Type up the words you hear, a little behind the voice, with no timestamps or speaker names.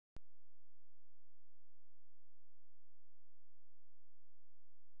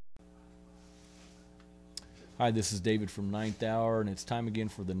Hi, this is David from Ninth Hour, and it's time again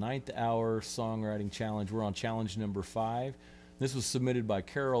for the Ninth Hour Songwriting Challenge. We're on challenge number 5. This was submitted by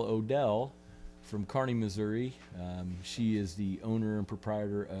Carol Odell from Kearney, Missouri. She is the owner and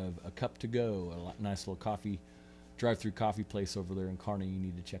proprietor of A Cup to Go, a nice little drive-through coffee place over there in Kearney. You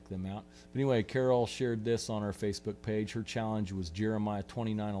need to check them out. But anyway, Carol shared this on our Facebook page. Her challenge was Jeremiah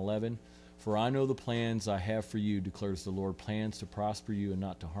 29:11. For I know the plans I have for you, declares the Lord, plans to prosper you and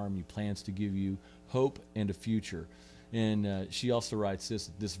not to harm you, plans to give you hope and a future. And she also writes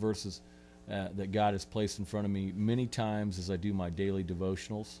this verses that God has placed in front of me many times as I do my daily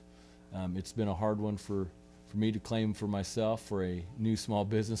devotionals. It's been a hard one for me to claim for myself, for a new small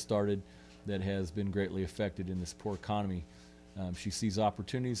business started that has been greatly affected in this poor economy. She sees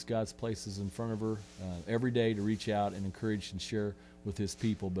opportunities God's places in front of her every day to reach out and encourage and share with his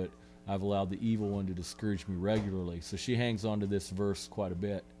people, but I've allowed the evil one to discourage me regularly. So she hangs on to this verse quite a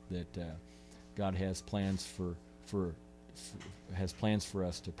bit, that God has plans has plans for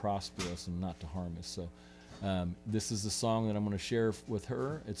us to prosper us and not to harm us. So this is the song that I'm going to share with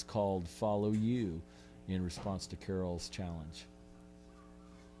her. It's called Follow You, in response to Carol's challenge.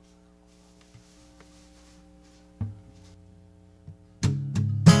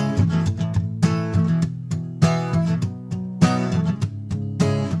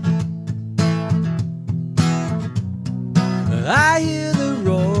 I hear the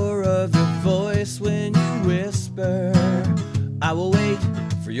roar of your voice when you whisper, I will wait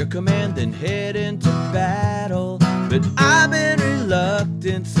for your command, then head into battle. But I've been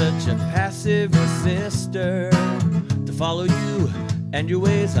reluctant, such a passive resistor, to follow you and your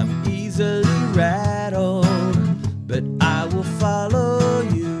ways. I'm easily rattled, but I will follow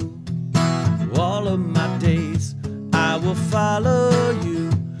you all of my days. I will follow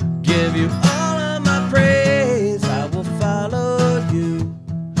you, give you all of my praise. I will follow you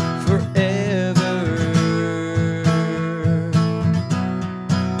forever.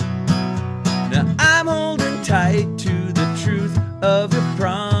 Now I'm holding tight to the truth of your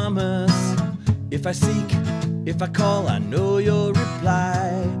promise. If I seek, if I call, I know you'll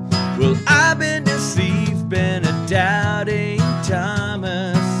reply. Well, I've been deceived, been a doubting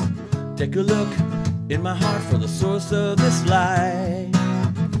Thomas. Take a look in my heart for the source of this lie.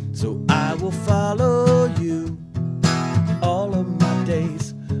 So I will follow you all of my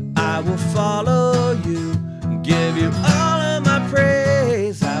days. I will follow you, give you all of my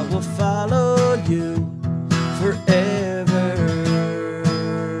praise. I will follow you forever.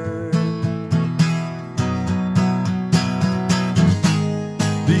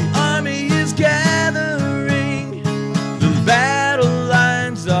 The army is gathering, the battle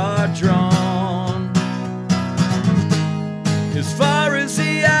lines are drawn. As far as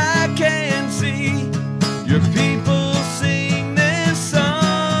the eye can see, your people sing this song.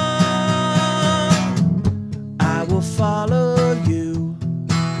 I will follow you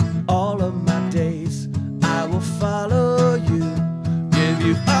all of my days. I will follow you, give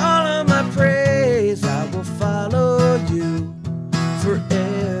you all of my praise. I will follow you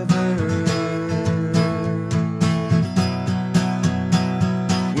forever.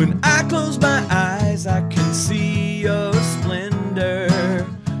 When I close my eyes, I can see your splendor.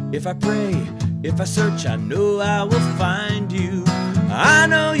 If I pray, if I search, I know I will find you. I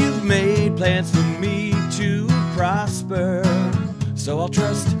know you've made plans for me to prosper, so I'll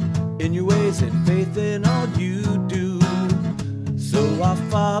trust in your ways and faith in all you do. So I'll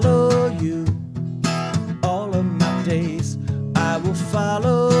follow you all of my days. I will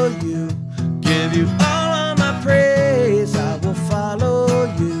follow you, give you all of my praise. I will follow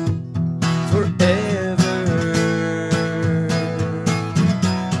you forever.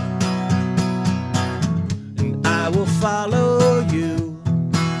 I will follow you,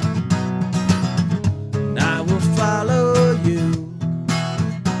 and I will follow you.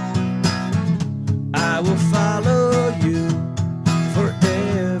 I will follow you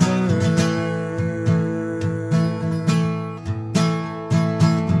forever.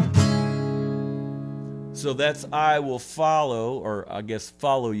 So that's I Will Follow, or I guess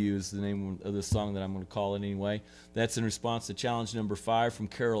Follow You is the name of the song that I'm going to call it anyway. That's in response to challenge number 5 from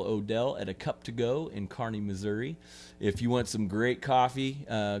Carol Odell at A Cup to Go in Kearney, Missouri. If you want some great coffee,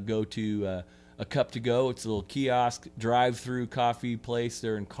 go to A Cup to Go. It's a little kiosk, drive-through coffee place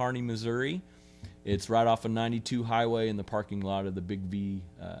there in Kearney, Missouri. It's right off of 92 Highway in the parking lot of the Big V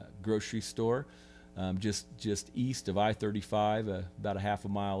grocery store, just east of I-35, about a half a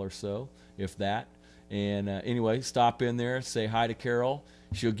mile or so, if that. And anyway, stop in there, say hi to Carol.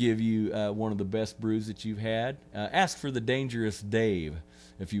 She'll give you one of the best brews that you've had. Ask for the Dangerous Dave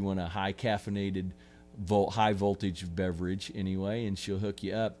if you want a high caffeinated, high voltage beverage anyway, and she'll hook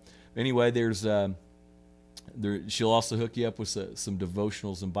you up. Anyway, there's she'll also hook you up with some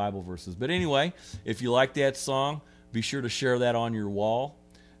devotionals and Bible verses. But anyway, if you like that song, be sure to share that on your wall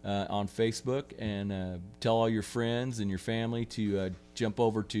on Facebook, and tell all your friends and your family to jump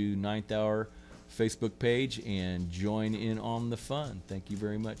over to Ninth Hour Facebook page and join in on the fun. Thank you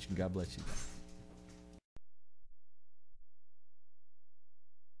very much, and God bless you.